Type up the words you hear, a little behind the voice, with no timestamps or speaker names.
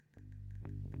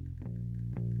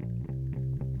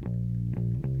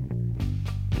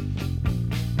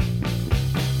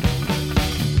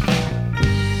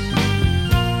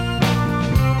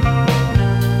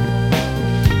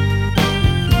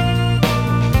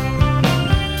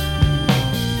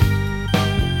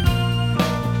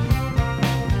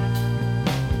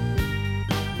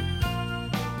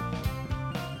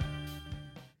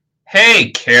Hey,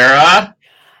 Kara.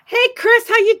 Hey Chris,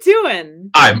 how you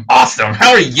doing? I'm awesome.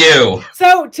 How are you?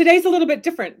 So today's a little bit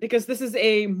different because this is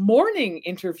a morning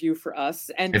interview for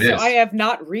us, and It so I is. have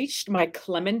not reached my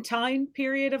clementine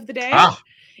period of the day. Ah,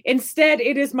 Instead,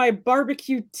 it is my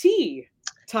barbecue tea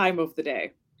time of the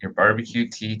day. your barbecue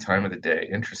tea time of the day.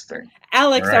 Interesting. All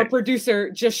Alex, our right.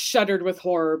 producer, just shuddered with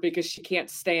horror because she can't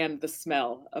stand the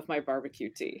smell of my barbecue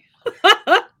tea.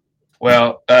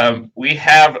 Well, we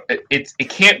have it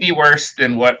can't be worse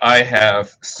than what I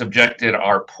have subjected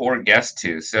our poor guest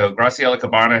to. So, Graciela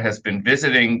Cabana has been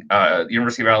visiting the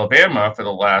University of Alabama for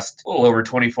the last little over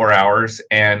 24 hours,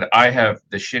 and I have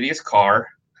the shittiest car,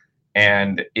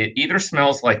 and it either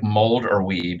smells like mold or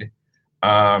weed.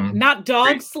 Um, Not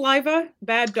dog saliva,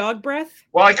 bad dog breath.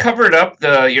 Well, I covered up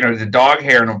the dog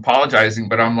hair and I'm apologizing,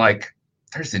 but I'm like,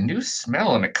 there's a new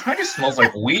smell and it kind of smells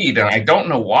like weed, and I don't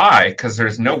know why because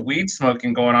there's no weed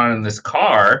smoking going on in this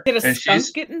car. Did a And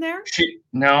skunk get in there?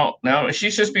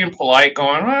 she's just being polite,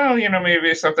 going, well, maybe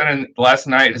it's something. And last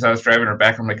night, as I was driving her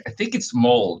back, I'm like, I think it's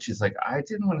mold. She's like, I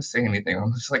didn't want to say anything.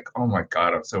 I'm just like, oh my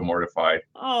God, I'm so mortified.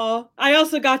 Oh, I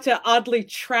also got to oddly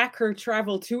track her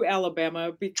travel to Alabama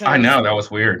I because know that was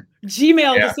weird.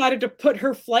 Gmail Yeah. decided to put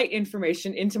her flight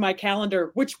information into my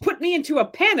calendar, which put me into a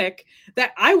panic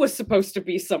that I was supposed to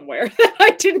be somewhere that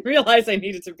I didn't realize I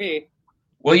needed to be.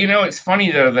 Well, it's funny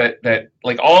though that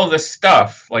like all of this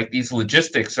stuff, like these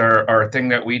logistics are a thing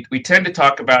that we tend to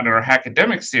talk about in our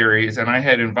academic series. And I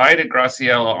had invited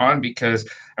Graciela on because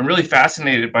I'm really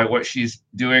fascinated by what she's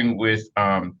doing with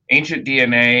ancient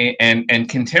DNA and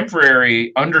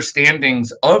contemporary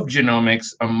understandings of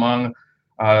genomics among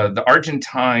the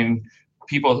Argentine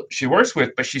people she works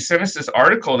with. But she sent us this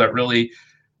article that really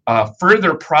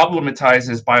further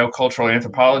problematizes biocultural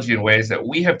anthropology in ways that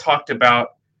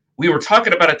we were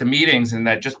talking about at the meetings, and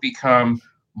that just become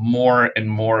more and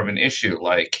more of an issue.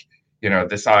 Like,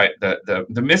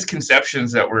 the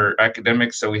misconceptions that we're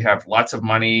academics, so we have lots of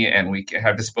money and we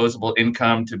have disposable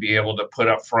income to be able to put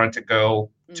up front to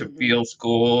go to field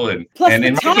school, and Plus and the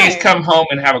in my case, time. come home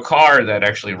and have a car that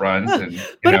actually runs, and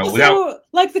But without also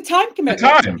like the time the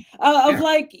commitment time. of Yeah.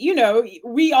 like,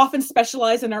 we often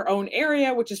specialize in our own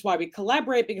area, which is why we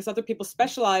collaborate because other people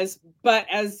specialize. But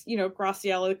as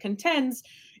Graciela contends,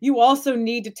 you also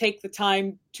need to take the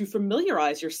time to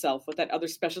familiarize yourself with that other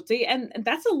specialty. And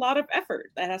that's a lot of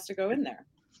effort that has to go in there.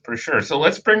 For sure. So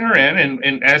let's bring her in.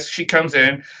 And as she comes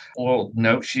in, we'll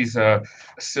note she's a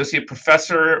associate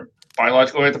professor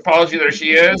biological anthropology. There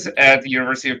she is at the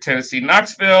University of Tennessee,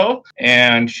 Knoxville.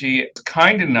 And she is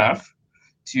kind enough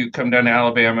to come down to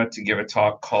Alabama to give a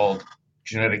talk called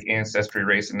Genetic Ancestry,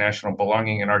 Race, and National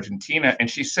Belonging in Argentina. And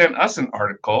she sent us an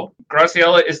article.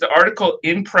 Graciela, is the article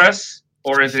in press,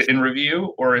 or is it in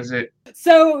review, or is it?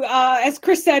 So, as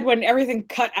Chris said, when everything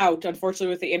cut out, unfortunately,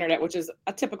 with the internet, which is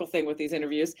a typical thing with these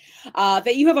interviews,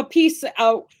 that you have a piece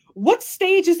out. What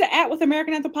stage is it at with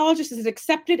American Anthropologists? Is it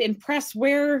accepted in press?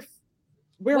 Where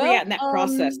are we at in that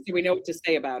process? Do we know what to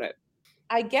say about it?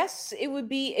 I guess it would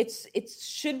be. It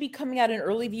should be coming out in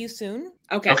early view soon.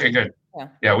 Okay. Okay, good.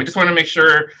 Yeah, we just want to make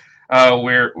sure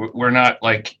we're not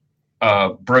like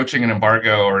broaching an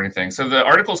embargo or anything. So the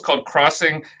article is called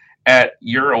 "Crossing at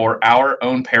Your or Our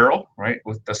Own Peril," right,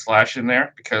 with the slash in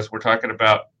there, because we're talking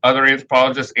about other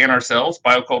anthropologists and ourselves,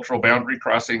 biocultural boundary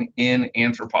crossing in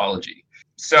anthropology.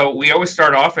 So we always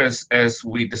start off as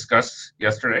we discussed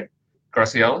yesterday,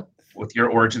 Graciela, with your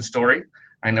origin story.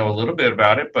 I know a little bit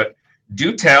about it, but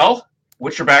do tell.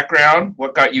 What's your background?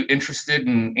 What got you interested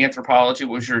in anthropology?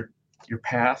 What was your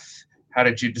path? How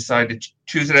did you decide to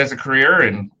choose it as a career,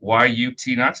 and why UT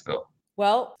Knoxville?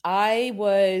 Well, I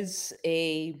was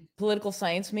a political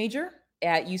science major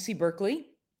at UC Berkeley,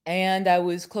 and I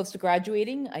was close to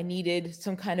graduating. I needed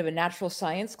some kind of a natural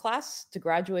science class to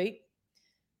graduate.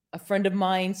 A friend of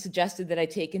mine suggested that I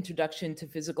take Introduction to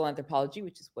Physical Anthropology,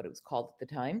 which is what it was called at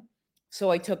the time.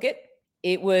 So I took it.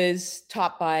 It was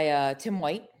taught by Tim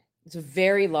White. It's a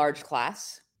very large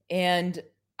class, and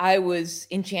I was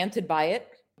enchanted by it.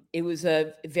 It was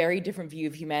a very different view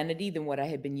of humanity than what I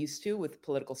had been used to with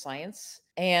political science.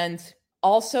 And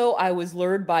also, I was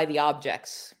lured by the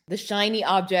objects, the shiny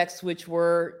objects, which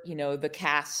were, the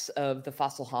casts of the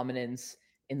fossil hominins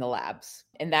in the labs.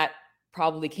 And that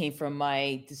probably came from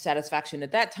my dissatisfaction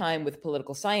at that time with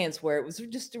political science, where it was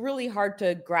just really hard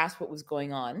to grasp what was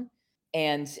going on.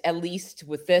 And at least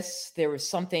with this, there was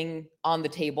something on the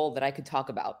table that I could talk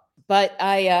about. But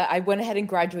I went ahead and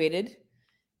graduated.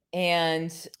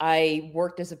 And I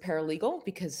worked as a paralegal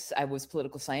because I was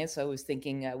political science. So I was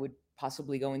thinking I would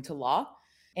possibly go into law.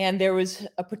 And there was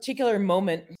a particular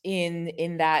moment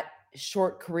in that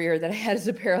short career that I had as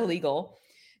a paralegal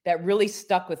that really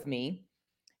stuck with me,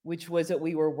 which was that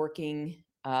we were working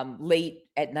late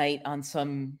at night on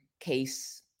some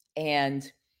case. And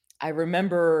I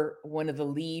remember one of the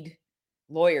lead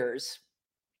lawyers,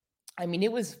 I mean,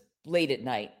 it was late at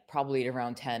night, probably at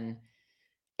around 10.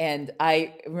 And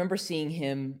I remember seeing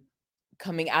him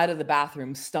coming out of the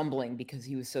bathroom stumbling because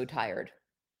he was so tired.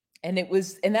 And that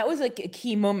was like a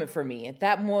key moment for me. At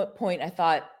that point, I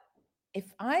thought, if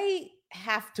I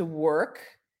have to work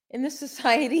in this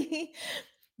society,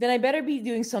 then I better be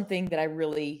doing something that I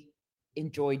really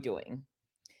enjoy doing.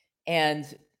 And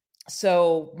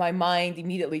so my mind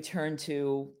immediately turned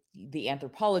to the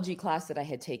anthropology class that I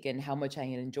had taken, how much I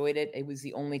had enjoyed it. It was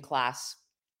the only class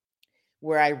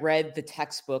where I read the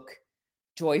textbook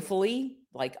joyfully,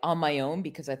 like on my own,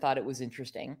 because I thought it was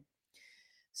interesting.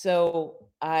 So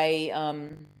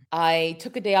I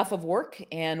took a day off of work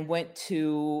and went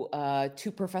to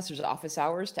two professors' office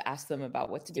hours to ask them about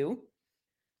what to do.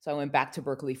 So I went back to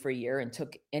Berkeley for a year and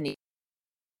took in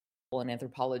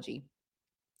anthropology.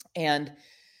 And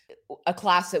a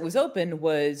class that was open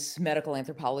was medical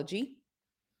anthropology.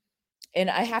 And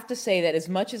I have to say that as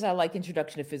much as I like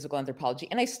Introduction to Physical Anthropology,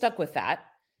 and I stuck with that,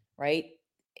 right?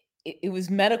 It was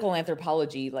medical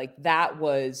anthropology, like that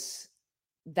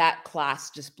class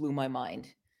just blew my mind.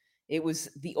 It was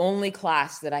the only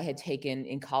class that I had taken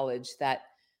in college that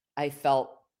I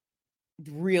felt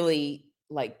really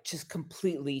like just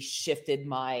completely shifted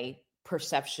my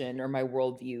perception or my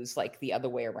worldviews, like the other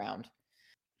way around.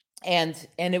 And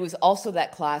it was also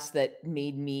that class that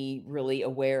made me really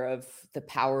aware of the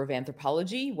power of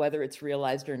anthropology, whether it's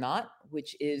realized or not,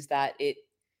 which is that it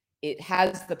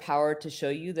has the power to show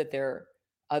you that there are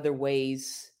other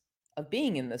ways of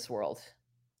being in this world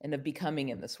and of becoming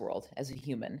in this world as a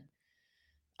human.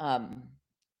 And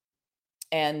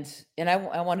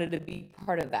I wanted to be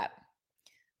part of that.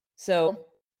 So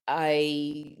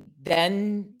I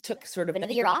then took sort of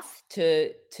another year off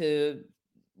to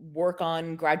work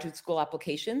on graduate school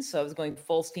applications. So I was going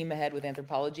full steam ahead with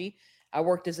anthropology. I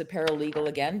worked as a paralegal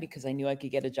again because I knew I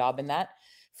could get a job in that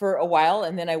for a while.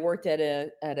 And then I worked at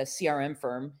a CRM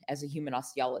firm as a human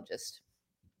osteologist.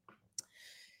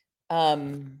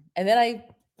 And then I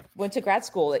went to grad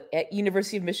school at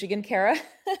University of Michigan, Kara.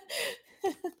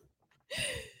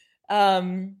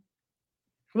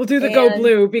 We'll do the Go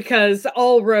Blue because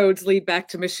all roads lead back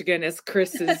to Michigan, as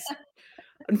Chris is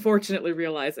unfortunately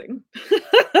realizing.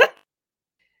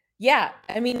 Yeah,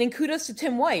 I mean, and kudos to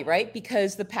Tim White, right?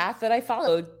 Because the path that I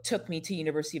followed took me to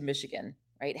University of Michigan,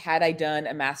 right? Had I done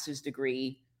a master's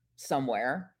degree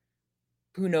somewhere,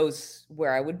 who knows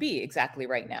where I would be exactly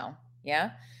right now, yeah?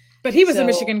 But he was a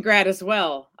Michigan grad as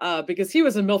well, because he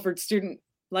was a Milford student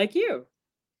like you.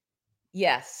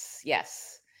 Yes.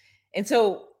 And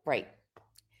so, right.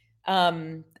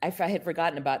 I had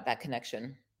forgotten about that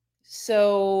connection.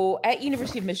 So at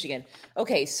University of Michigan.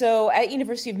 Okay, so at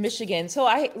University of Michigan, so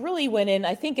I really went in,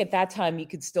 I think at that time you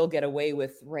could still get away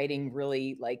with writing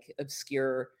really like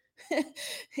obscure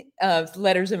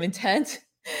letters of intent.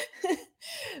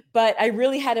 But I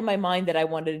really had in my mind that I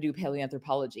wanted to do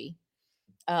paleoanthropology.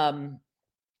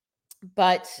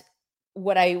 But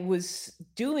what I was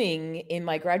doing in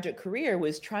my graduate career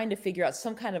was trying to figure out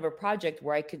some kind of a project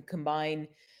where I could combine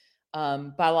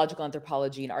biological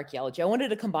anthropology and archaeology. I wanted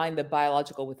to combine the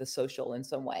biological with the social in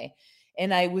some way.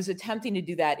 And I was attempting to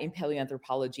do that in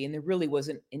paleoanthropology, and there really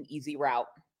wasn't an easy route.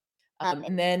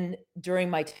 And then during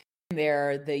my time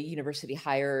there, the university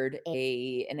hired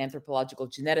an anthropological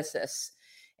geneticist.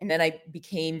 And then I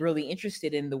became really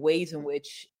interested in the ways in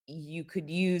which you could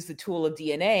use the tool of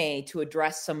DNA to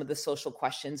address some of the social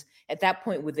questions at that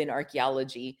point within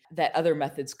archaeology that other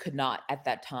methods could not at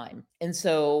that time. And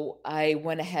so I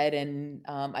went ahead and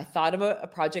I thought of a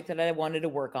project that I wanted to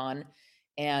work on.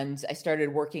 And I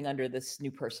started working under this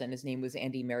new person. His name was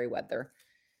Andy Merriweather.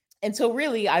 And so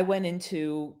really I went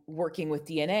into working with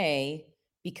DNA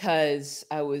because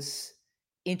I was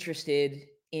interested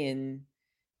in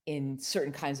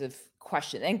certain kinds of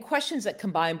questions and questions that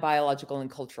combine biological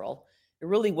and cultural. There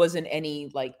really wasn't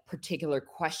any like particular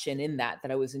question in that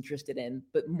I was interested in,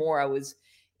 but more I was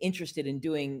interested in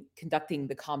conducting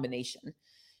the combination.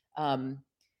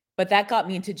 But that got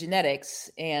me into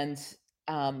genetics, and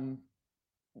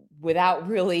without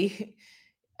really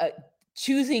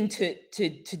choosing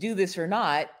to do this or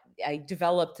not, I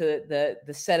developed the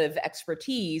set of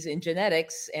expertise in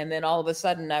genetics, and then all of a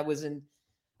sudden I was a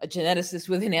geneticist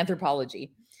within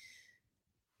anthropology.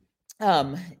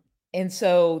 And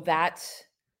so that,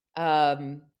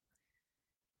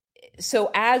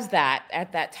 so as that,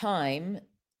 at that time,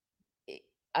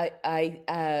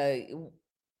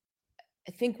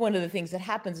 I think one of the things that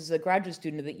happens as a graduate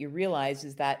student that you realize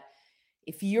is that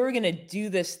if you're going to do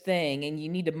this thing and you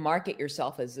need to market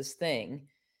yourself as this thing,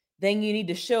 then you need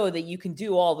to show that you can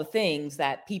do all the things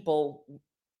that people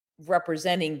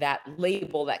representing that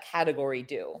label, that category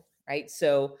do, right?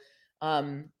 So,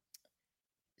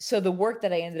 so the work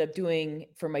that I ended up doing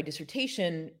for my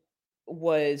dissertation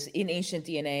was in ancient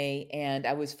DNA, and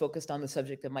I was focused on the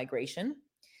subject of migration,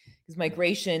 because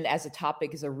migration as a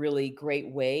topic is a really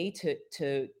great way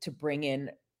to bring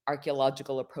in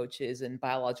archaeological approaches and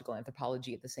biological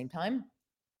anthropology at the same time.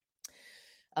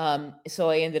 So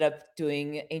I ended up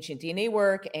doing ancient DNA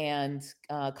work and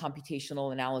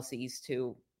computational analyses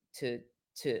to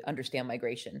understand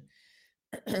migration.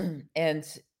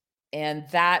 and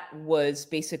that was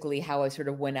basically how I sort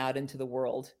of went out into the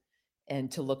world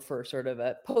and to look for sort of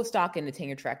a postdoc and a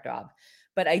tenure track job.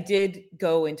 But I did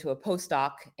go into a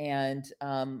postdoc, and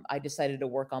I decided to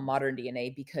work on modern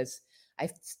DNA because I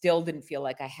still didn't feel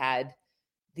like I had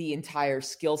the entire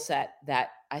skill set that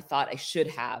I thought I should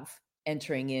have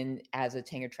entering in as a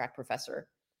tenure track professor.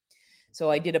 So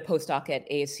I did a postdoc at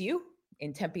ASU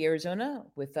in Tempe, Arizona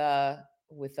with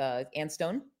Ann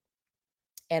Stone.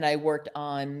 And I worked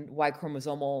on Y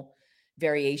chromosomal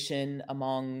variation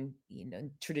among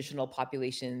traditional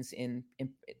populations in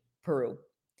Peru.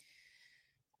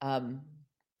 And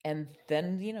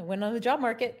then, went on the job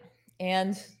market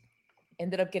and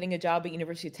ended up getting a job at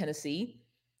University of Tennessee.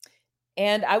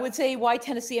 And I would say, why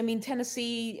Tennessee? I mean,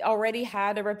 Tennessee already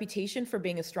had a reputation for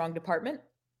being a strong department.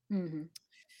 Mm-hmm.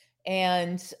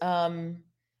 And,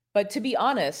 but to be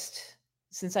honest,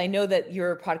 since I know that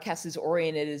your podcast is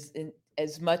oriented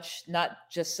as much,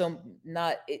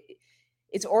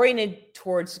 it's oriented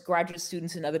towards graduate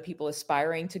students and other people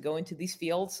aspiring to go into these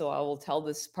fields. So I will tell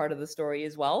this part of the story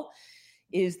as well,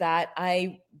 is that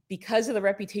because of the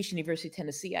reputation of University of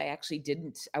Tennessee,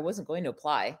 I wasn't going to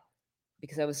apply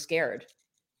because I was scared.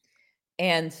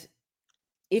 And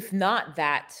if not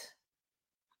that,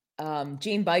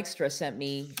 Jane Bykestra sent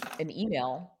me an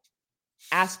email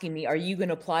asking me, are you going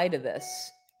to apply to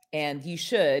this? And you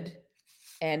should.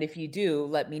 And if you do,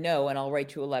 let me know and I'll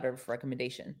write you a letter of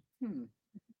recommendation.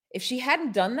 If she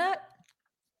hadn't done that,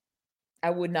 I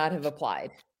would not have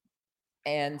applied.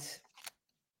 And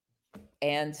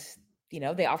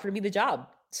they offered me the job.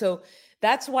 So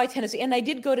that's why Tennessee. And I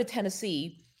did go to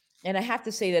Tennessee. And I have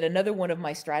to say that another one of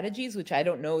my strategies, which I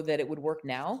don't know that it would work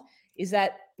now, is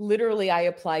that literally I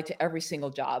applied to every single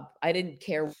job. I didn't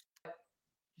care what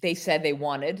they said they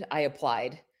wanted. I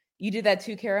applied. You did that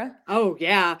too, Kara? Oh,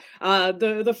 yeah.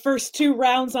 The first 2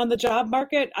 rounds on the job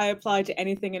market, I applied to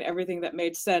anything and everything that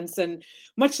made sense. And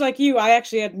much like you, I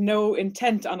actually had no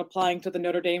intent on applying to the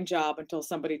Notre Dame job until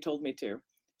somebody told me to.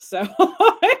 So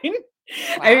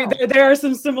there are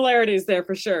some similarities there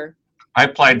for sure. I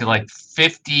applied to like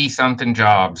 50 something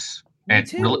jobs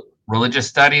at religious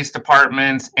studies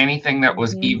departments, anything that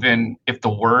was even if the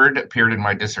word appeared in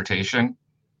my dissertation.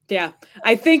 Yeah,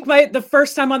 I think the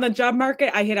first time on the job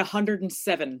market, I hit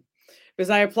 107 because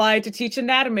I applied to teach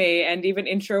anatomy and even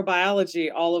intro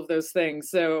biology, all of those things.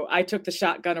 So I took the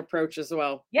shotgun approach as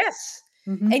well. Yes.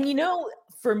 Mm-hmm. And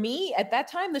for me at that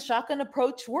time, the shotgun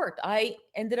approach worked. I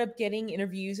ended up getting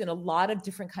interviews in a lot of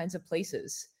different kinds of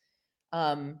places.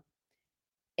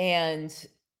 And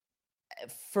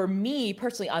for me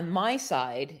personally, on my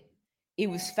side, it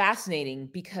was fascinating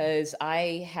because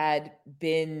I had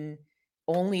been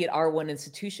only at R1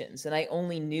 institutions and I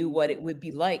only knew what it would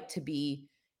be like to be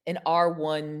an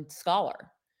R1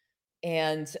 scholar.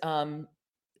 And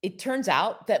it turns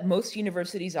out that most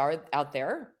universities out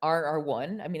there are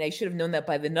R1. I mean, I should have known that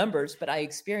by the numbers, but I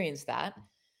experienced that.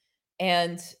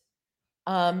 And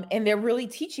they're really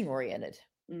teaching oriented.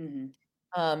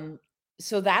 Mm-hmm.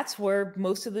 So that's where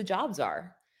most of the jobs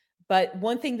are. But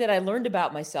one thing that I learned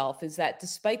about myself is that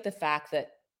despite the fact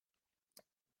that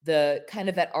the kind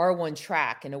of that R1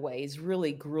 track in a way is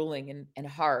really grueling and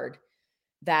hard,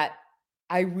 that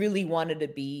I really wanted to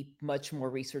be much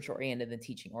more research oriented than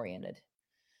teaching oriented.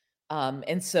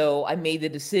 And so I made the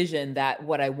decision that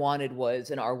what I wanted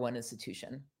was an R1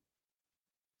 institution.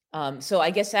 So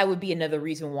I guess that would be another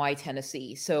reason why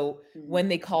Tennessee. So when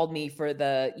they called me for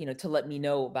to let me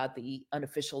know about the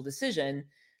unofficial decision,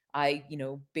 I,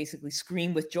 basically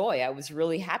screamed with joy. I was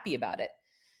really happy about it.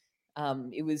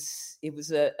 It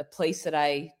was a place that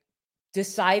I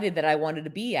decided that I wanted to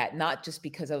be at, not just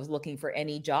because I was looking for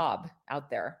any job out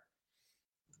there.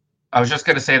 I was just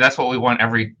going to say that's what we want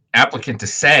every applicant to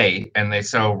say, and they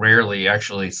so rarely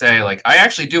actually say, like, I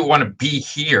actually do want to be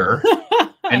here.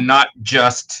 And not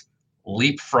just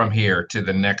leap from here to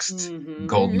the next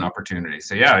golden opportunity.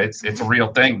 So yeah, it's a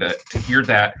real thing to hear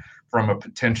that from a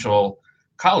potential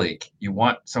colleague. You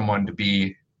want someone to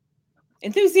be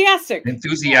enthusiastic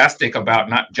about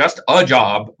not just a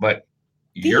job, but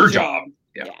your job.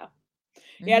 Yeah.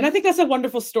 Yeah, and I think that's a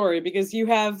wonderful story because you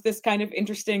have this kind of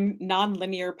interesting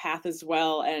non-linear path as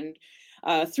well. And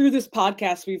through this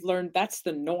podcast, we've learned that's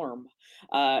the norm.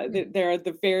 There are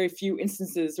the very few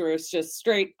instances where it's just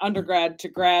straight undergrad to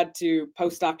grad to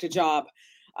postdoc to job.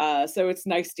 So it's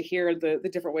nice to hear the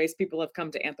different ways people have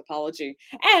come to anthropology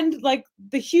and like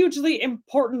the hugely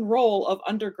important role of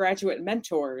undergraduate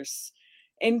mentors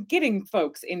in getting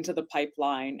folks into the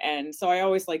pipeline. And so I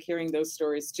always like hearing those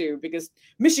stories too, because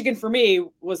Michigan for me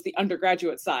was the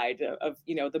undergraduate side of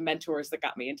the mentors that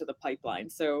got me into the pipeline.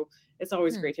 So it's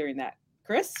always great hearing that.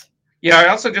 Chris? Yeah, I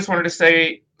also just wanted to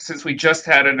say, since we just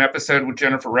had an episode with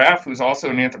Jennifer Raff, who's also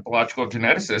an anthropological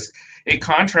geneticist, a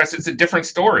contrast, it's a different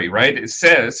story, right? It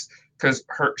says, because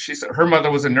she said her mother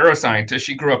was a neuroscientist.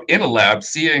 She grew up in a lab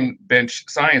seeing bench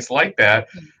science like that.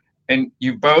 And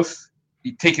you've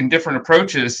taken different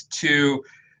approaches to,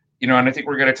 and I think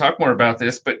we're going to talk more about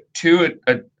this, but to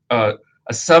a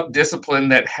sub-discipline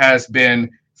that has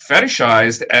been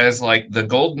fetishized as like the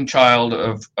golden child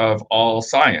of all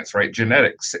science, right?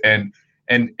 Genetics. And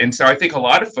so I think a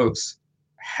lot of folks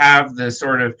have this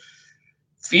sort of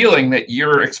feeling that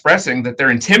you're expressing, that they're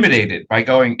intimidated by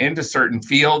going into certain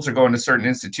fields or going to certain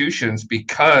institutions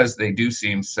because they do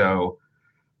seem so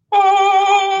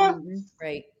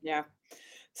right. Yeah.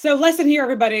 So lesson here,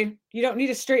 everybody, you don't need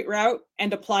a straight route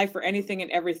and apply for anything and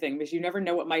everything because you never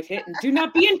know what might hit, and do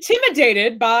not be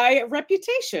intimidated by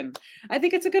reputation. I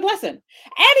think it's a good lesson.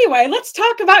 Anyway, let's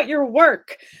talk about your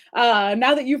work.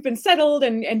 Now that you've been settled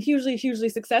and hugely, hugely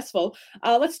successful,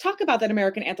 let's talk about that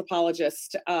American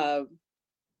Anthropologist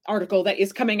article that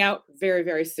is coming out very,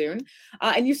 very soon.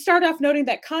 And you start off noting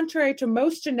that contrary to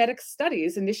most genetic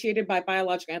studies initiated by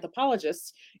biological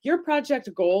anthropologists, your project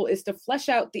goal is to flesh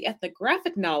out the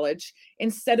ethnographic knowledge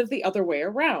instead of the other way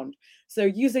around. So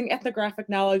using ethnographic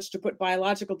knowledge to put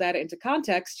biological data into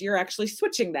context, you're actually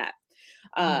switching that.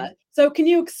 So can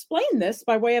you explain this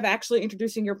by way of actually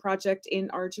introducing your project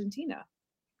in Argentina?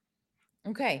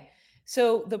 Okay,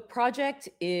 so the project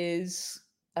is,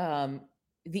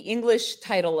 the English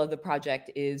title of the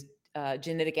project is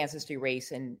Genetic Ancestry,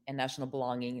 Race, and National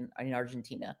Belonging in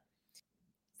Argentina.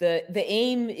 The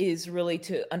aim is really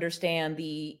to understand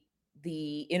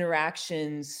the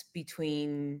interactions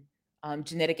between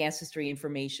genetic ancestry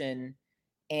information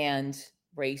and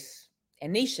race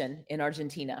and nation in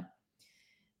Argentina.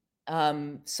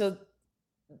 So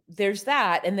there's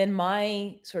that. And then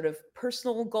my sort of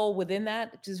personal goal within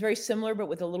that, which is very similar, but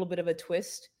with a little bit of a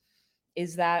twist,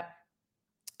 is that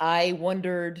I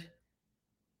wondered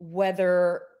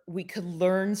whether we could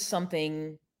learn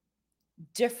something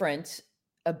different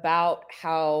about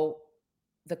how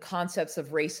the concepts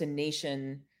of race and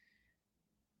nation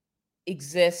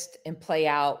exist and play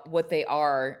out, what they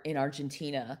are in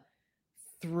Argentina,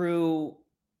 through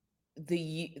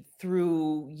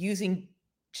using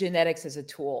genetics as a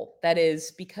tool. That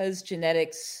is, because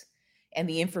genetics and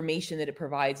the information that it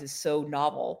provides is so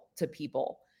novel to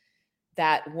people,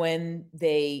 that when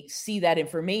they see that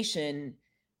information,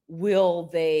 will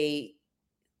they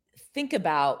think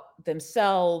about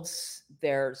themselves,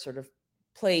 their sort of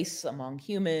place among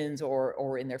humans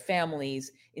or in their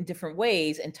families in different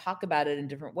ways, and talk about it in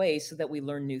different ways so that we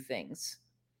learn new things.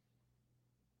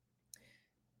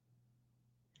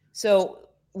 So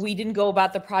we didn't go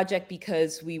about the project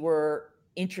because we were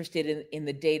interested in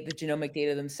the data, the genomic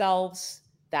data themselves,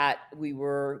 that we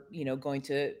were, going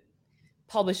to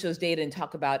publish those data and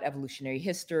talk about evolutionary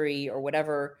history or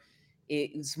whatever.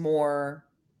 It was more,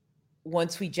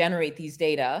 once we generate these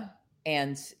data,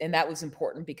 and that was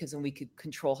important because then we could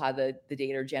control how the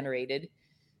data are generated,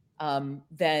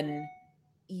 then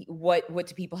what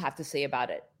do people have to say about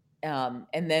it?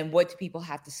 And then what do people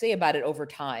have to say about it over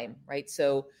time, right?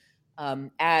 So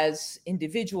as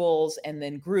individuals and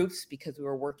then groups, because we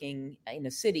were working in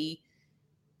a city,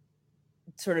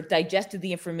 sort of digested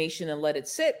the information and let it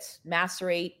sit,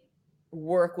 macerate,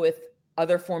 work with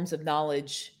other forms of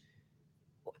knowledge,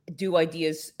 do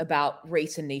ideas about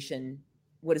race and nation,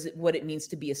 what it means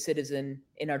to be a citizen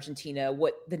in Argentina,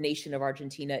 what the nation of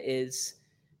Argentina is,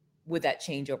 would that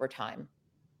change over time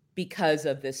because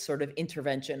of this sort of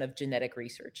intervention of genetic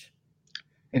research?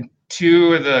 And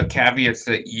two of the caveats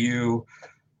that you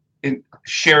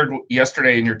shared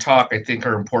yesterday in your talk, I think,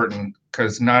 are important,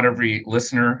 because not every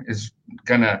listener is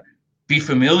going to be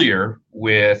familiar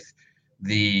with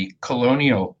the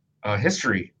colonial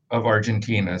history of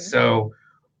Argentina. Mm-hmm. So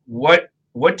what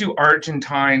do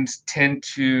Argentines tend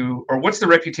to, or what's the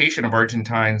reputation of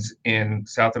Argentines in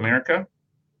South America?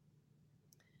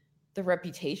 The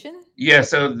reputation? Yeah,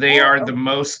 so they are the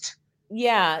most.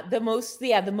 Yeah, the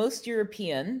most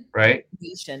European right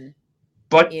nation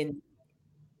but in.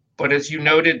 but as you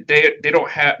noted, they don't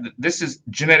have, this is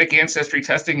genetic ancestry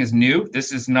testing is new.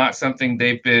 This is not something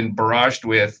they've been barraged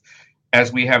with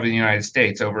as we have in the United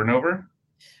States over and over.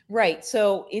 Right.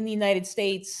 So in the United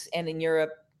States and in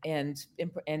Europe and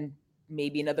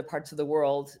maybe in other parts of the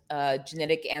world,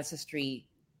 genetic ancestry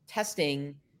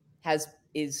testing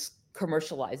is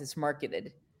commercialized. It's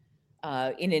marketed.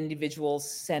 In individuals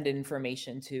send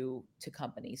information to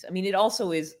companies. I mean, it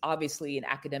also is obviously an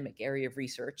academic area of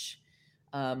research,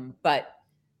 but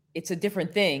it's a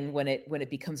different thing when it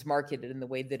becomes marketed in the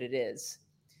way that it is.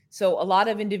 So a lot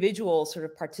of individuals sort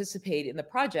of participate in the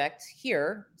project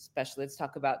here, especially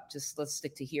let's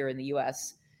stick to here in the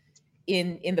US,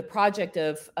 in the project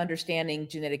of understanding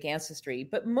genetic ancestry,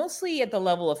 but mostly at the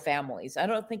level of families. I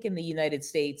don't think in the United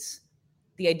States,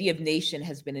 the idea of nation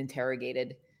has been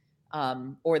interrogated,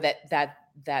 or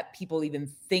that people even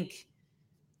think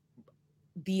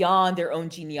beyond their own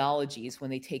genealogies when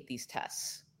they take these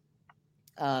tests.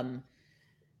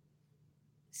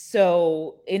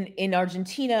 So in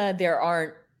Argentina, there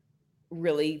aren't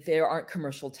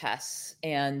commercial tests,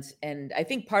 and I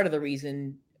think part of the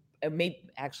reason,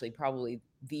 probably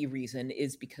the reason,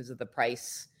 is because of the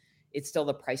price.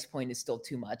 The price point is still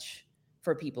too much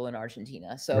for people in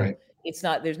Argentina. So right.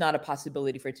 There's not a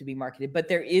possibility for it to be marketed, but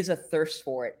there is a thirst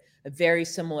for it, a very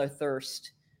similar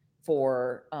thirst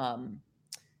for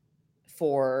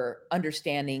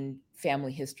understanding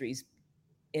family histories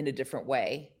in a different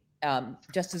way,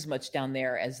 just as much down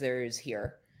there as there is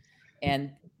here.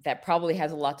 And that probably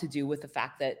has a lot to do with the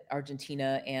fact that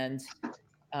Argentina and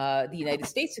the United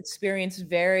States experience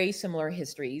very similar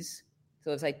histories.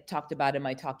 So as I talked about in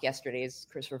my talk yesterday, as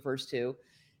Chris refers to,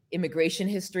 immigration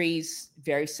histories,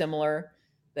 very similar.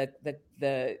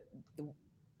 The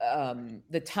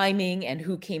timing and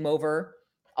who came over.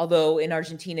 Although in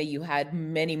Argentina, you had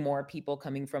many more people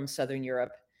coming from Southern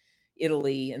Europe,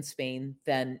 Italy, and Spain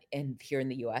than here in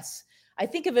the US. I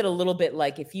think of it a little bit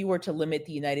like if you were to limit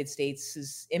the United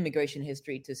States' immigration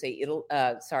history to, say,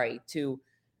 New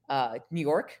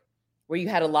York, where you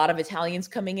had a lot of Italians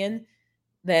coming in,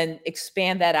 then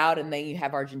expand that out, and then you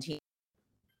have Argentina.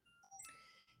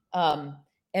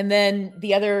 And then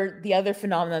the other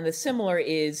phenomenon that's similar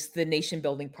is the nation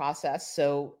building process.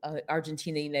 So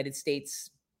Argentina, United States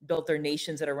built their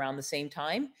nations at around the same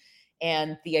time.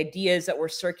 And the ideas that were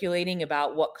circulating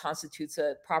about what constitutes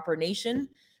a proper nation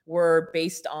were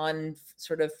based on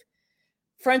sort of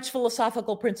French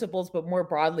philosophical principles, but more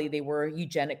broadly, they were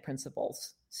eugenic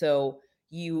principles. So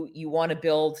you want to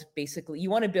build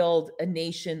a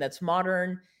nation that's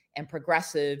modern and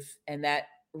progressive, and that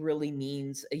really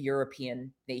means a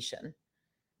European nation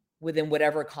within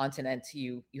whatever continent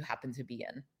you happen to be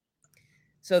in.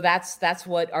 So that's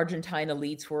what Argentine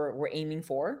elites were aiming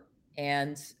for.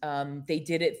 And they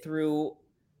did it through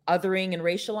othering and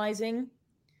racializing,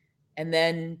 and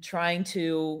then trying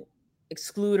to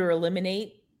exclude or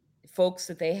eliminate folks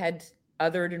that they had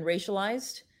othered and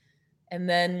racialized, and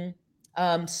then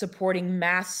supporting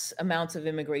mass amounts of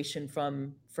immigration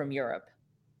from Europe.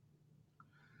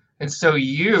 And so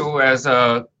you, as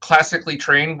a classically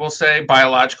trained, we'll say,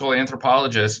 biological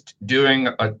anthropologist, doing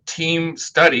a team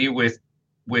study with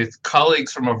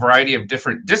colleagues from a variety of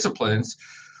different disciplines,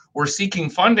 were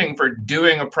seeking funding for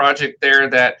doing a project there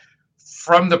that,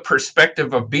 from the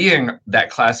perspective of being that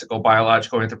classical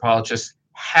biological anthropologist,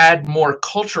 had more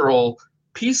cultural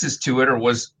pieces to it, or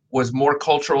was more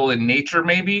cultural in nature,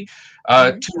 maybe,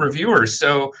 to reviewers.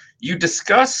 So you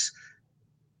discuss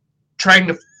trying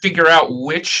to figure out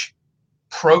which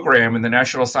program in the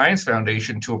National Science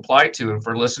Foundation to apply to. And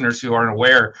for listeners who aren't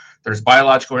aware, there's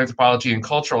biological anthropology and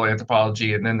cultural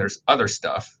anthropology, and then there's other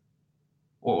stuff.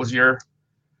 What was your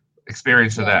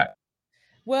experience with that?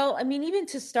 Well, I mean, even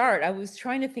to start, I was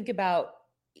trying to think about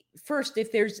first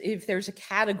if there's a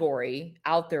category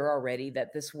out there already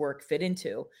that this work fit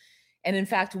into. And in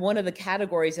fact, one of the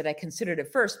categories that I considered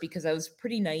at first, because I was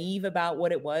pretty naive about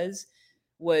what it was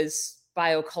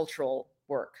biocultural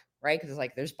work, right? Because it's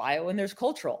like there's bio and there's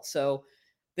cultural. So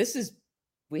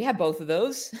we have both of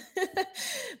those.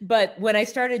 But when I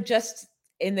started just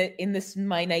in this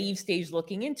my naive stage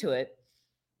looking into it,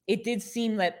 it did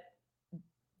seem that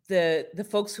the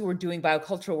folks who were doing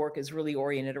biocultural work is really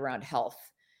oriented around health.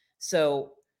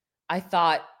 So I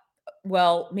thought,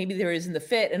 well, maybe there isn't the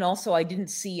fit. And also I didn't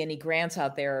see any grants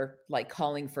out there like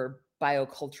calling for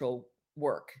biocultural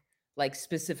work, like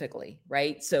specifically,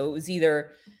 right? So it was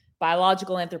either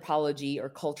biological anthropology or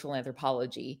cultural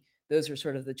anthropology. Those are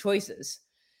sort of the choices.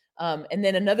 And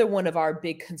then another one of our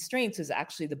big constraints is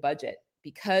actually the budget,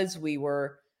 because we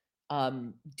were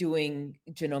doing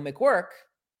genomic work.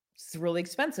 It's really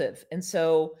expensive. And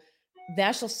so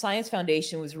National Science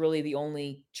Foundation was really the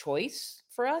only choice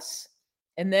for us.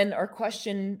 And then our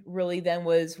question really then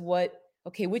was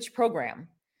which program?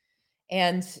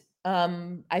 And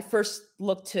I first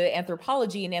looked to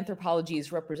anthropology, and anthropology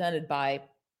is represented by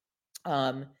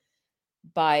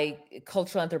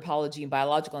cultural anthropology and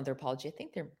biological anthropology. I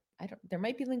think there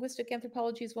might be linguistic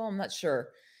anthropology as well. I'm not sure,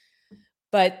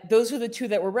 but those were the two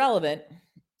that were relevant.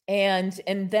 And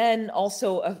then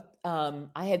also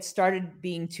I had started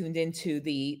being tuned into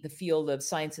the field of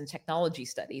science and technology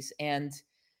studies, and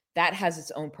that has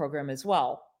its own program as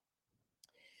well.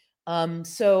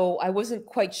 So I wasn't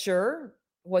quite sure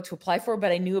what to apply for,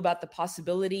 but I knew about the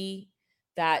possibility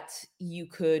that you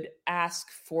could ask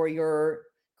for your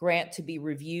grant to be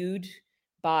reviewed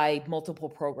by multiple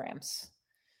programs.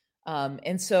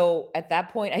 And so at that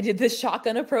point, I did this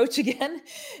shotgun approach again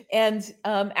and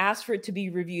asked for it to be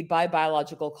reviewed by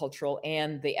biological, cultural,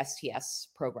 and the STS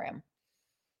program.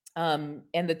 And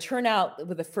the turnout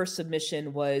with the first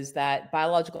submission was that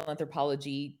biological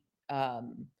anthropology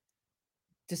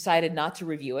decided not to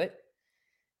review it.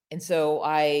 And so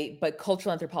but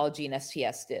cultural anthropology and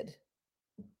STS did.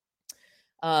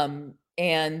 And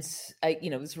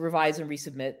it was revise and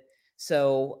resubmit.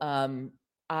 So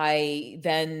I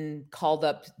then called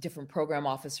up different program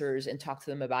officers and talked to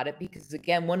them about it, because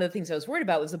again, one of the things I was worried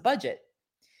about was the budget.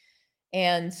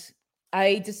 And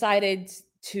I decided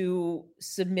to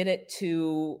submit it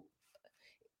to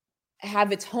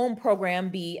have its home program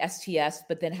be STS,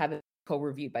 but then have it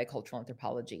co-reviewed by cultural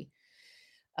anthropology.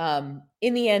 In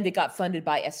the end, it got funded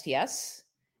by STS.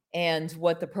 And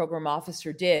what the program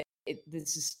officer did,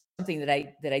 this is something that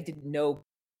I didn't know,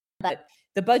 but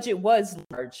the budget was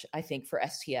large, I think, for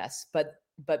STS, but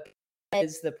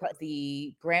as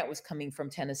the grant was coming from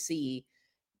Tennessee,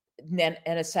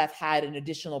 NSF had an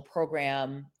additional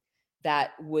program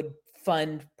that would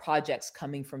fund projects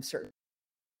coming from certain,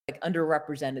 like,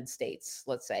 underrepresented states,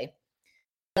 let's say.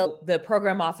 So the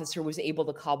program officer was able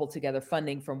to cobble together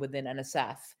funding from within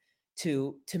NSF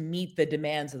to meet the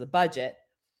demands of the budget.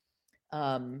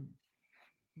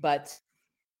 But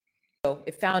so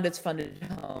it found its funded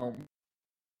home.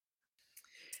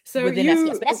 So within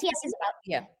STS. But STS is about,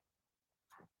 yeah.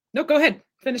 No, go ahead.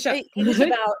 Finish up. It was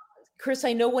about, Chris,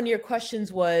 I know one of your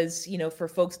questions was, for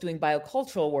folks doing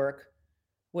biocultural work,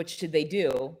 what should they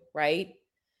do, right?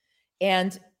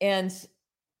 And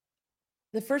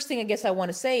the first thing I guess I want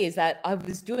to say is that I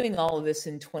was doing all of this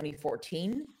in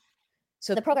 2014.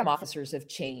 So the program officers have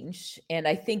changed. And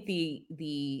I think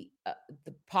the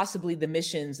possibly the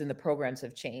missions and the programs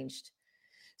have changed.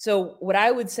 So what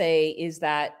I would say is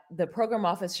that the program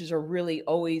officers are really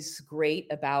always great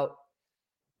about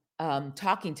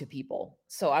talking to people.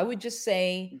 So I would just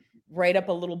say, write up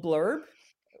a little blurb,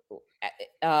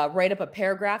 write up a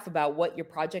paragraph about what your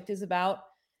project is about.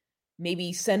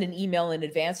 Maybe send an email in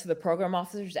advance to the program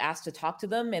officers, ask to talk to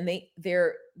them, and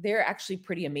they're actually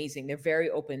pretty amazing. They're very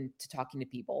open to talking to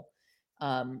people,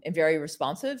 and very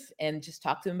responsive. And just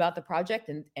talk to them about the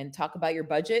project and talk about your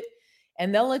budget,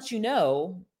 and they'll let you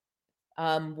know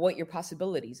what your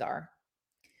possibilities are.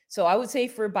 So I would say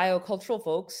for biocultural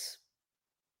folks,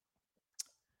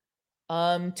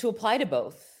 to apply to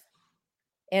both.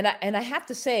 And I have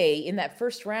to say, in that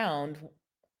first round,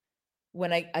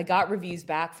 when I got reviews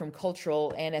back from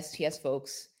cultural and STS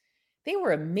folks, they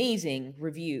were amazing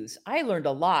reviews. I learned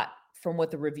a lot from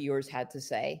what the reviewers had to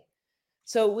say.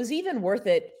 So it was even worth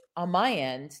it on my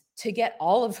end to get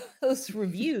all of those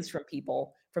reviews from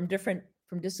people from different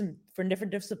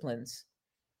disciplines.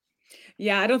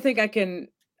 Yeah, I don't think I can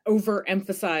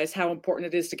overemphasize how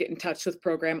important it is to get in touch with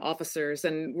program officers.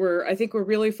 And I think we're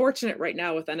really fortunate right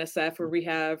now with NSF, where we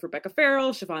have Rebecca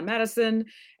Farrell, Siobhan Madison,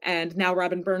 and now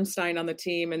Robin Bernstein on the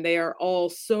team. And they are all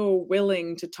so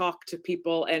willing to talk to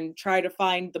people and try to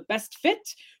find the best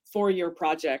fit for your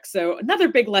project. So another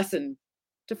big lesson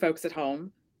to folks at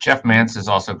home. Jeff Mance is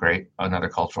also great, another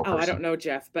cultural person. I don't know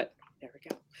Jeff, but there we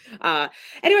go.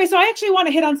 Anyway, so I actually want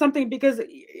to hit on something, because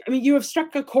you have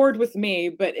struck a chord with me,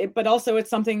 but also it's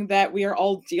something that we are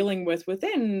all dealing with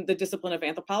within the discipline of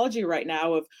anthropology right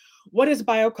now, of what is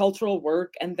biocultural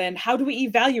work, and then how do we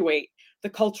evaluate the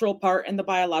cultural part and the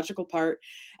biological part.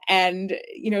 And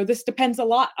this depends a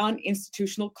lot on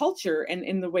institutional culture and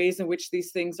in the ways in which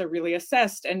these things are really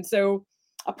assessed. And so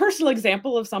a personal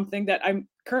example of something that I'm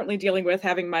currently dealing with,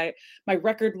 having my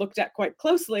record looked at quite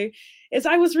closely, is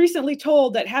I was recently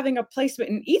told that having a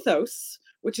placement in Ethos,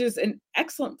 which is an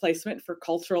excellent placement for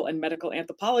cultural and medical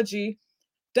anthropology,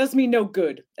 does me no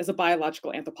good as a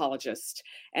biological anthropologist.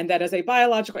 And that as a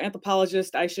biological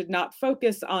anthropologist, I should not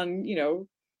focus on,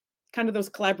 kind of those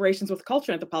collaborations with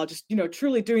culture anthropologists,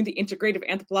 truly doing the integrative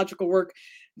anthropological work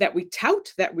that we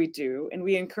tout that we do and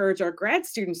we encourage our grad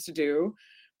students to do.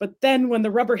 But then when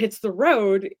the rubber hits the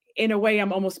road, in a way,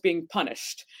 I'm almost being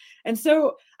punished. And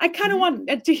so I kind of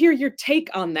want to hear your take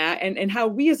on that, and how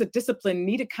we as a discipline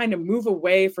need to kind of move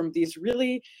away from these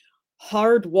really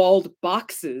hard-walled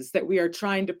boxes that we are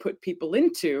trying to put people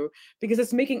into, because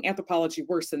it's making anthropology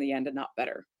worse in the end and not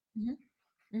better.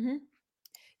 Mm-hmm. Mm-hmm.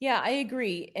 Yeah, I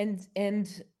agree.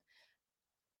 And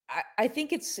I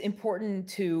think it's important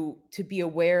to be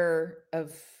aware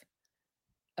of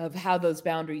how those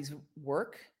boundaries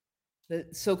work, the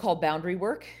so-called boundary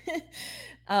work.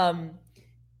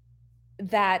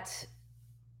 that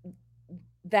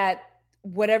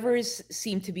whatever is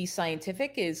seemed to be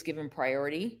scientific is given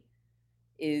priority,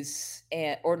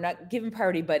 or not given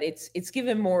priority, but it's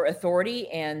given more authority,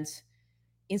 and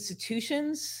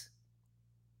institutions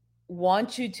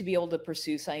want you to be able to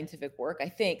pursue scientific work, I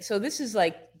think. So this is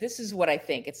what I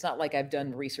think. It's not like I've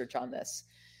done research on this,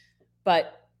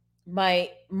 but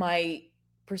my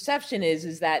perception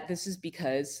is that this is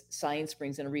because science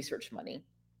brings in research money.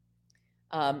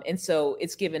 And so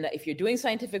it's given, if you're doing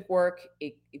scientific work,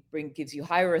 it gives you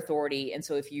higher authority. And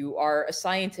so if you are a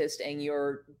scientist and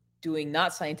you're doing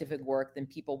not scientific work, then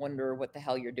people wonder what the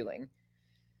hell you're doing.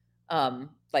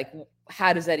 Like,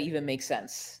 how does that even make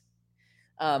sense?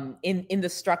 In the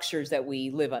structures that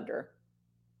we live under.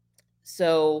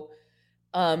 So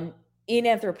in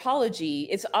anthropology,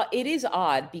 it is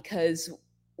odd because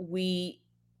we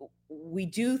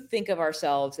do think of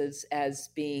ourselves as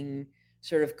being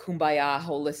sort of kumbaya,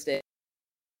 holistic,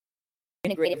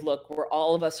 integrative look, where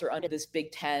all of us are under this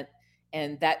big tent,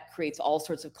 and that creates all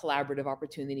sorts of collaborative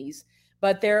opportunities.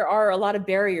 But there are a lot of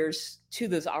barriers to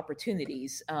those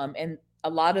opportunities, and a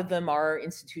lot of them are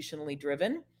institutionally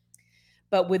driven.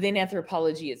 But within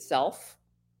anthropology itself,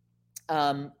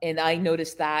 and I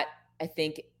noticed that, I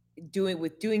think,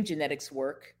 doing genetics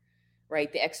work,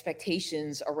 right? The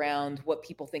expectations around what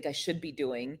people think I should be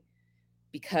doing,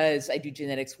 because I do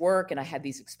genetics work and I have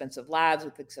these expensive labs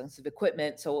with expensive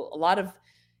equipment. So a lot of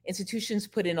institutions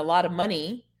put in a lot of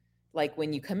money, like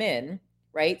when you come in,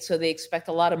 right? So they expect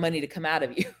a lot of money to come out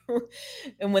of you.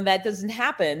 And when that doesn't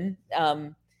happen,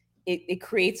 it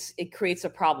creates a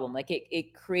problem. Like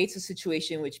it creates a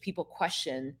situation in which people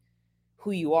question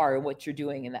who you are and what you're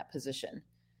doing in that position.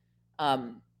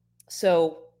 And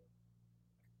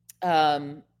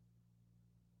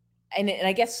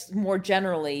I guess more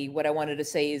generally, what I wanted to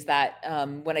say is that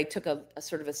when I took a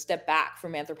sort of a step back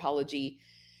from anthropology,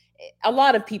 a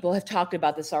lot of people have talked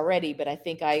about this already, but I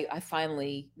think I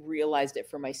finally realized it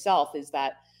for myself, is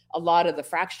that a lot of the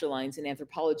fracture lines in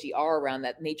anthropology are around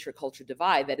that nature-culture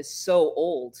divide that is so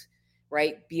old,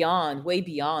 right? Way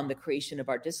beyond the creation of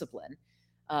our discipline,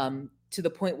 to the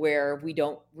point where we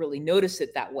don't really notice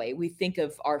it that way. We think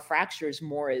of our fractures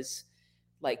more as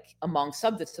like among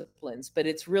subdisciplines, but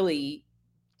it's really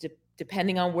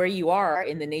depending on where you are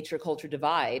in the nature-culture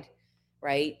divide,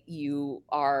 right? You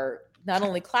are not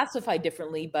only classified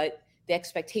differently, but the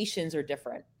expectations are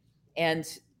different. And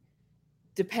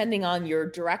depending on your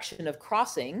direction of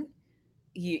crossing,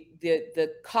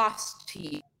 the cost to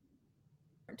you.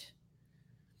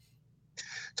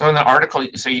 So in the article,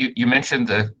 so you mentioned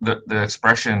the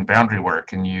expression boundary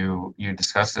work, and you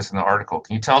discussed this in the article.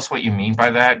 Can you tell us what you mean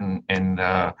by that, and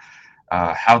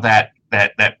how that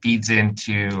feeds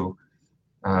into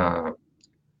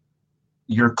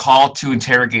your call to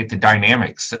interrogate the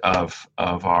dynamics of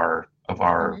our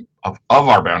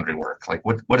boundary work? Like,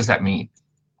 what does that mean?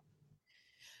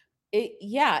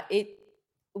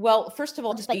 Well, first of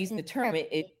all, just by using the term,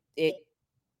 it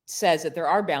says that there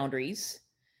are boundaries,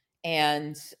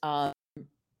 and the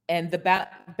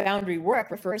boundary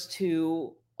work refers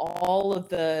to all of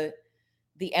the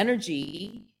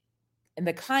energy and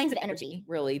the kinds of energy,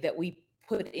 really, that we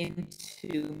put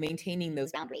into maintaining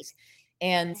those boundaries,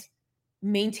 and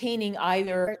maintaining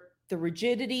either the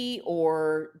rigidity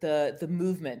or the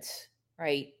movement,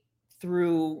 right,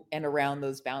 through and around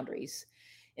those boundaries.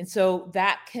 And so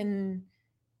that can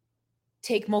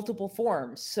take multiple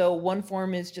forms. So one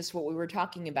form is just what we were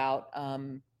talking about,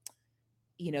 the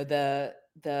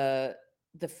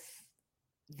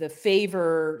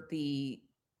favor, the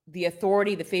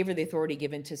authority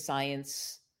given to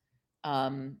science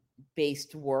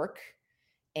based work,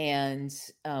 and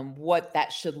what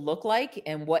that should look like,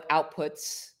 and what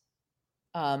outputs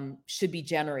should be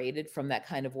generated from that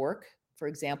kind of work, for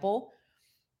example.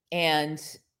 And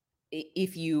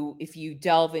if you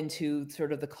delve into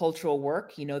sort of the cultural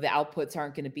work, the outputs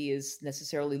aren't going to be as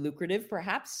necessarily lucrative,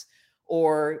 perhaps,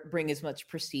 or bring as much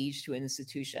prestige to an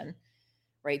institution,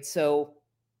 right? So,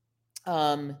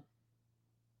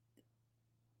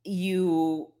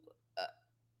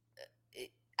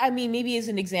 maybe as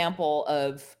an example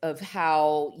of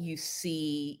how you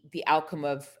see the outcome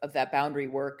of that boundary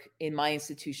work in my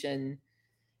institution,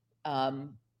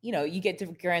 you get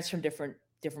different grants from different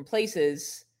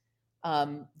places.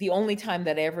 The only time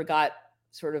that I ever got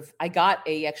I got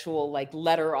a actual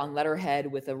letter on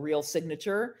letterhead with a real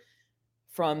signature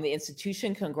from the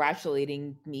institution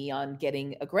congratulating me on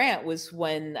getting a grant was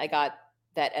when I got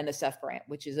that NSF grant,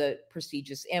 which is a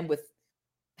prestigious and with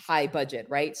high budget,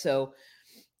 right? So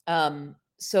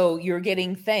you're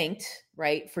getting thanked,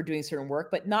 right, for doing certain work,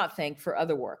 but not thanked for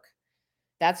other work.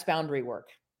 That's boundary work.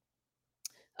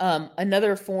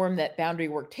 Another form that boundary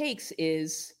work takes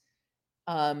is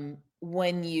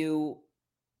when you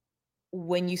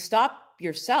stop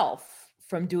yourself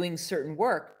from doing certain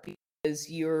work because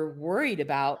you're worried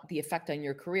about the effect on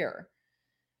your career.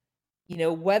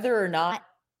 Whether or not,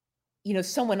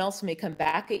 someone else may come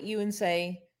back at you and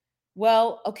say,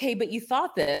 well, okay, but you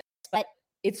thought this, but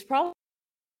it's probably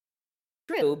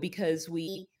true because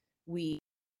we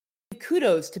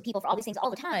kudos to people for all these things all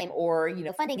the time, or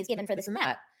funding is given for this and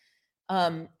that,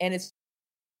 and it's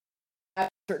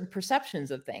certain perceptions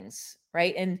of things,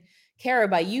 right? And Kara,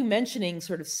 by you mentioning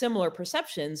sort of similar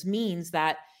perceptions means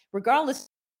that regardless,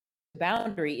 the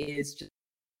boundary is just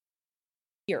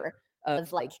here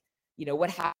of what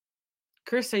happened.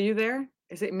 Chris, are you there?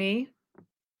 Is it me?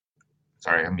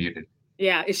 Sorry, I'm muted.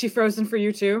 Yeah, is she frozen for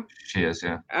you too? She is,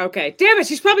 yeah. Okay, damn it,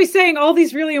 she's probably saying all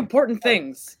these really important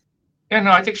things. Yeah,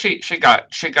 no, I think she got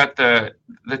the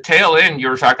tail end. You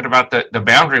were talking about the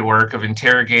boundary work of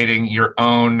interrogating your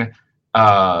own,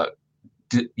 what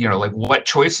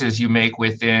choices you make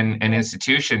within an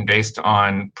institution based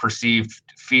on perceived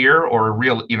fear or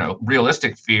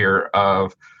realistic fear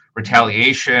of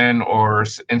retaliation or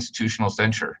institutional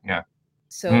censure. Yeah.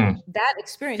 So that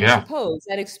experience, I suppose,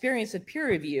 that experience of peer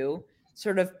review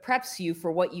sort of preps you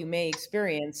for what you may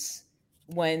experience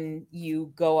when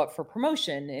you go up for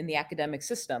promotion in the academic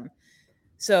system.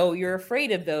 So you're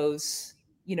afraid of those,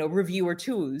 reviewer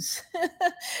twos.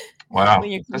 Wow,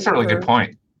 that's a really good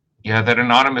point. Yeah, that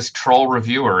anonymous troll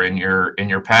reviewer in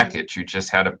your package who just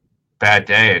had a bad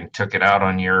day and took it out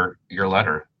on your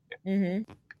letter. Mm-hmm.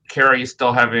 Kara, are you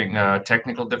still having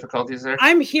technical difficulties there?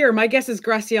 I'm here. My guess is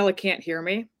Graciela can't hear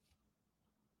me.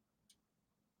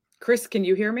 Chris, can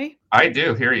you hear me? I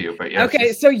do hear you, but yeah.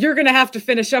 Okay, so you're going to have to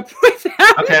finish up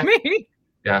without me.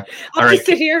 Yeah. I'll just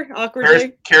sit here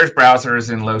awkwardly. Kara's browser is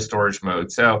in low storage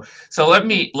mode. So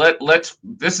let's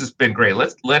this has been great.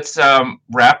 Let's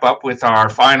wrap up with our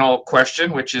final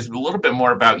question, which is a little bit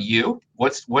more about you.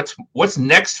 What's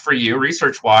next for you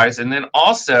research wise? And then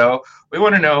also we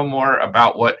want to know more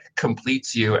about what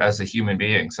completes you as a human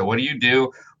being. So what do you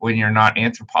do when you're not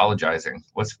anthropologizing?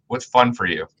 What's fun for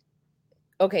you?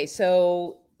 Okay,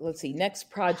 so let's see,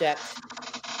 next project.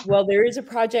 Well, there is a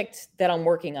project that I'm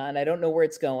working on. I don't know where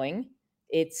it's going.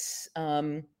 It's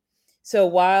so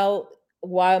while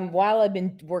I've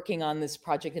been working on this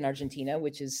project in Argentina,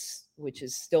 which is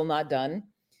still not done.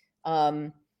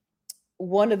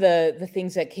 One of the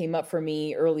things that came up for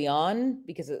me early on,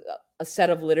 because a set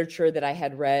of literature that I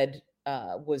had read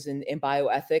was in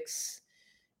bioethics,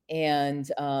 and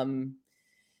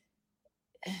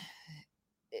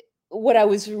what I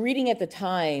was reading at the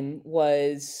time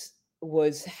was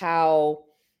how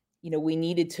we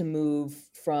needed to move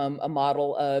from a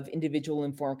model of individual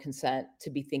informed consent to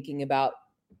be thinking about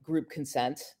group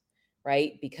consent,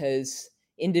 right? Because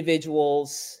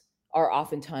individuals are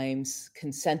oftentimes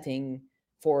consenting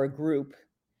for a group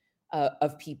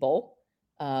of people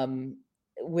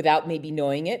without maybe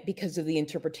knowing it because of the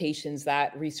interpretations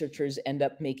that researchers end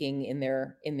up making in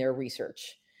their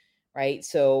research, right?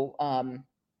 So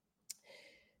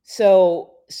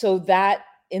that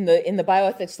in the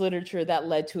bioethics literature, that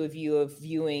led to a view of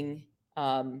viewing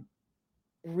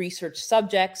research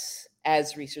subjects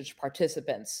as research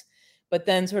participants. But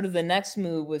then sort of the next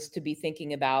move was to be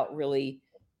thinking about really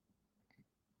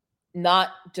not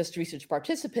just research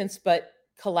participants, but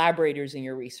collaborators in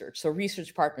your research. So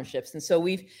research partnerships. And so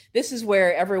this is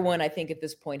where everyone, I think at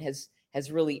this point has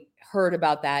really heard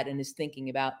about that and is thinking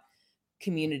about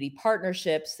community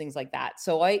partnerships, things like that.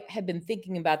 So I had been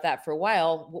thinking about that for a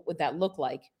while. What would that look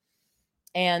like?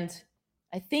 And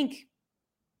I think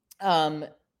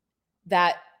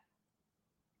that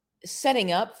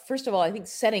first of all, I think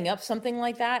setting up something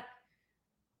like that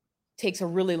takes a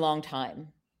really long time.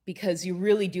 because you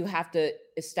really do have to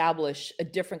establish a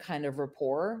different kind of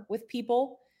rapport with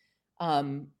people.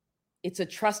 It's a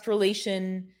trust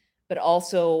relation, but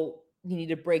also you need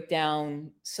to break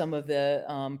down some of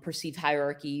the perceived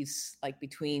hierarchies, like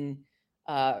between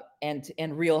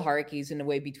and real hierarchies in a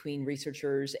way between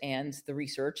researchers and the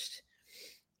researched.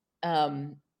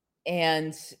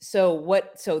 And so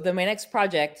my next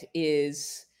project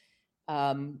is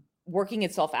working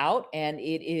itself out, and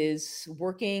it is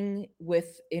working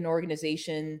with an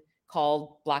organization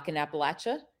called Black in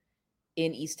Appalachia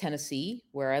in East Tennessee,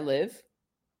 where I live.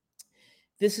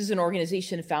 This is an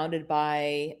organization founded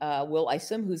by Will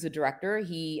Isom, who's the director.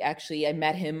 I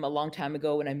met him a long time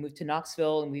ago when I moved to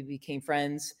Knoxville, and we became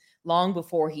friends long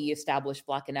before he established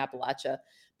Black in Appalachia.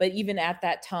 But even at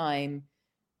that time,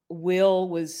 Will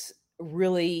was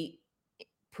really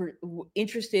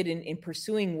interested in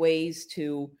pursuing ways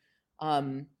to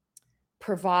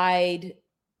provide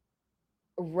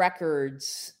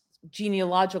records,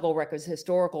 genealogical records,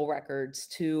 historical records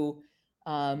to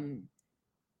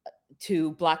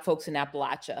Black folks in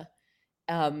Appalachia.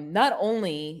 Not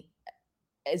only,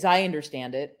 as I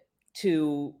understand it,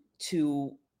 to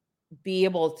be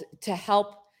able to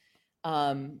help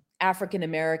African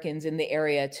Americans in the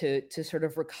area to sort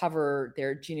of recover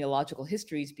their genealogical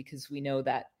histories, because we know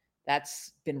that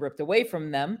that's been ripped away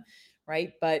from them,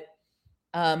 right? But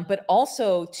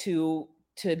also to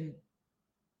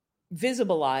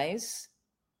visibilize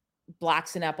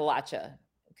Blacks in Appalachia.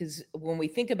 Because when we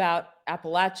think about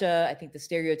Appalachia, I think the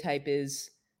stereotype is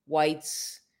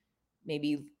whites,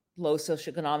 maybe low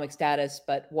socioeconomic status,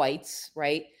 but whites,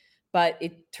 right? But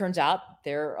it turns out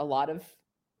there are a lot of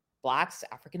Blacks,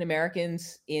 African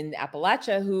Americans in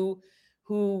Appalachia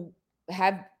who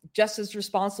have just as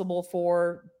responsible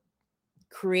for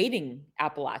creating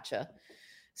Appalachia.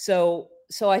 So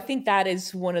I think that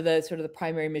is one of the sort of the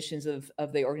primary missions of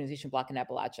the organization Black in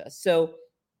Appalachia. So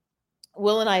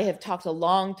Will and I have talked for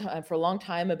a long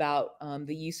time about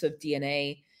the use of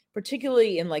DNA,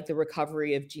 particularly in like the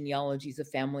recovery of genealogies of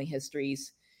family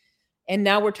histories. And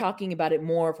now we're talking about it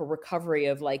more for recovery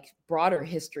of like broader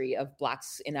history of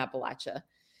Blacks in Appalachia.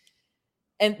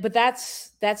 But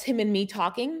that's him and me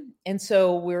talking. And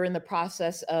so we're in the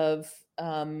process of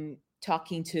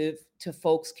talking to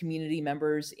folks, community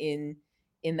members in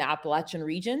the Appalachian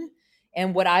region.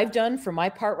 And what I've done for my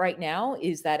part right now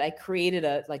is that I created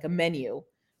a menu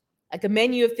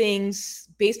of things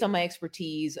based on my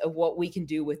expertise of what we can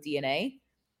do with DNA.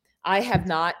 I have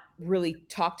not really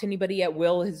talked to anybody yet.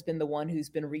 Will has been the one who's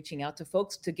been reaching out to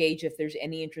folks to gauge if there's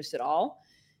any interest at all.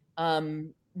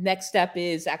 Next step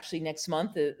is actually next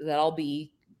month that I'll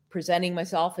be presenting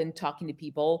myself and talking to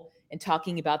people and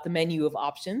talking about the menu of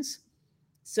options.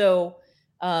 So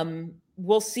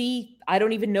we'll see. I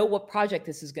don't even know what project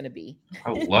this is going to be.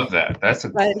 I love that. That's a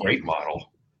great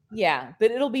model. Yeah,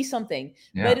 but it'll be something.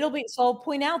 Yeah. But it'll be, so I'll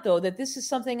point out though, that this is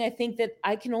something I think that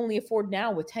I can only afford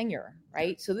now with tenure,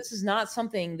 right? So this is not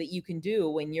something that you can do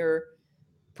when you're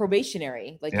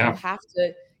probationary. Like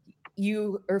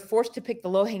you are forced to pick the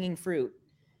low hanging fruit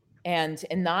and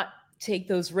not take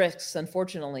those risks,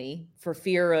 unfortunately, for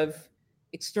fear of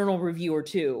external review or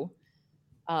two.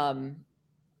 But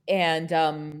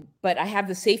I have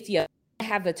the safety of, I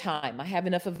have the time. I have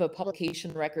enough of a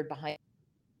publication record behind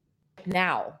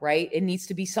now, right? It needs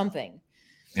to be something.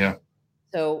 Yeah.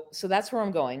 So that's where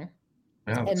I'm going.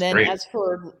 Yeah, and then great. As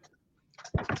for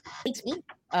what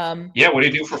do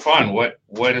you do for fun? What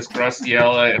does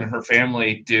Graciela and her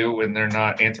family do when they're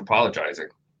not anthropologizing?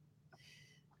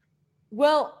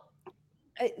 Well,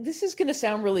 this is going to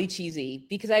sound really cheesy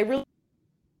because I really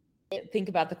think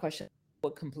about the question,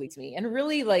 what completes me? And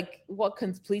really, like, what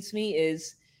completes me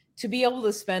is to be able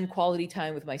to spend quality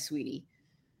time with my sweetie.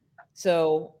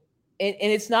 So, and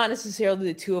it's not necessarily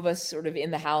the two of us sort of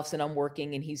in the house and I'm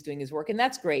working and he's doing his work. And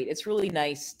that's great. It's really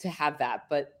nice to have that,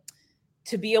 but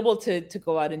to be able to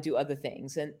go out and do other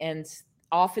things. And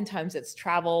oftentimes it's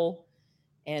travel,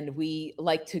 and we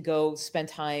like to go spend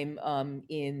time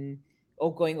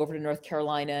going over to North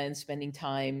Carolina and spending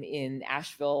time in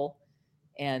Asheville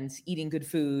and eating good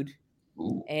food.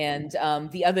 Ooh. And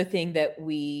the other thing that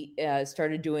we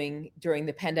started doing during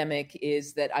the pandemic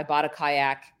is that I bought a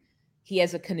kayak. He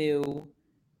has a canoe.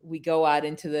 We go out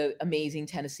into the amazing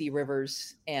Tennessee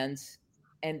rivers and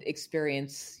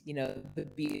experience, the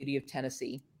beauty of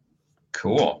Tennessee.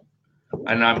 Cool.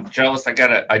 And I'm jealous.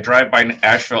 I drive by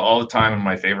Asheville all the time, and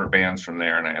my favorite band's from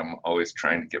there, and I am always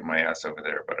trying to get my ass over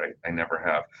there, but I never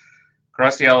have.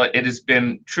 Graciela, it has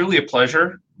been truly a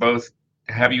pleasure, both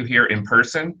to have you here in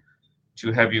person,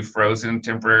 to have you frozen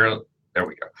temporarily There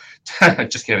we go.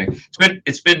 Just kidding.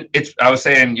 I was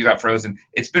saying you got frozen.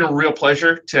 It's been a real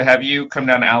pleasure to have you come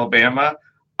down to Alabama.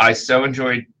 I so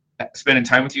enjoyed spending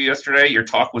time with you yesterday. Your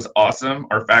talk was awesome.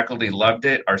 Our faculty loved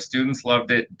it. Our students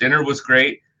loved it. Dinner was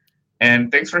great.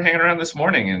 And thanks for hanging around this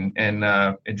morning and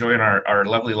enjoying our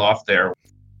lovely loft there.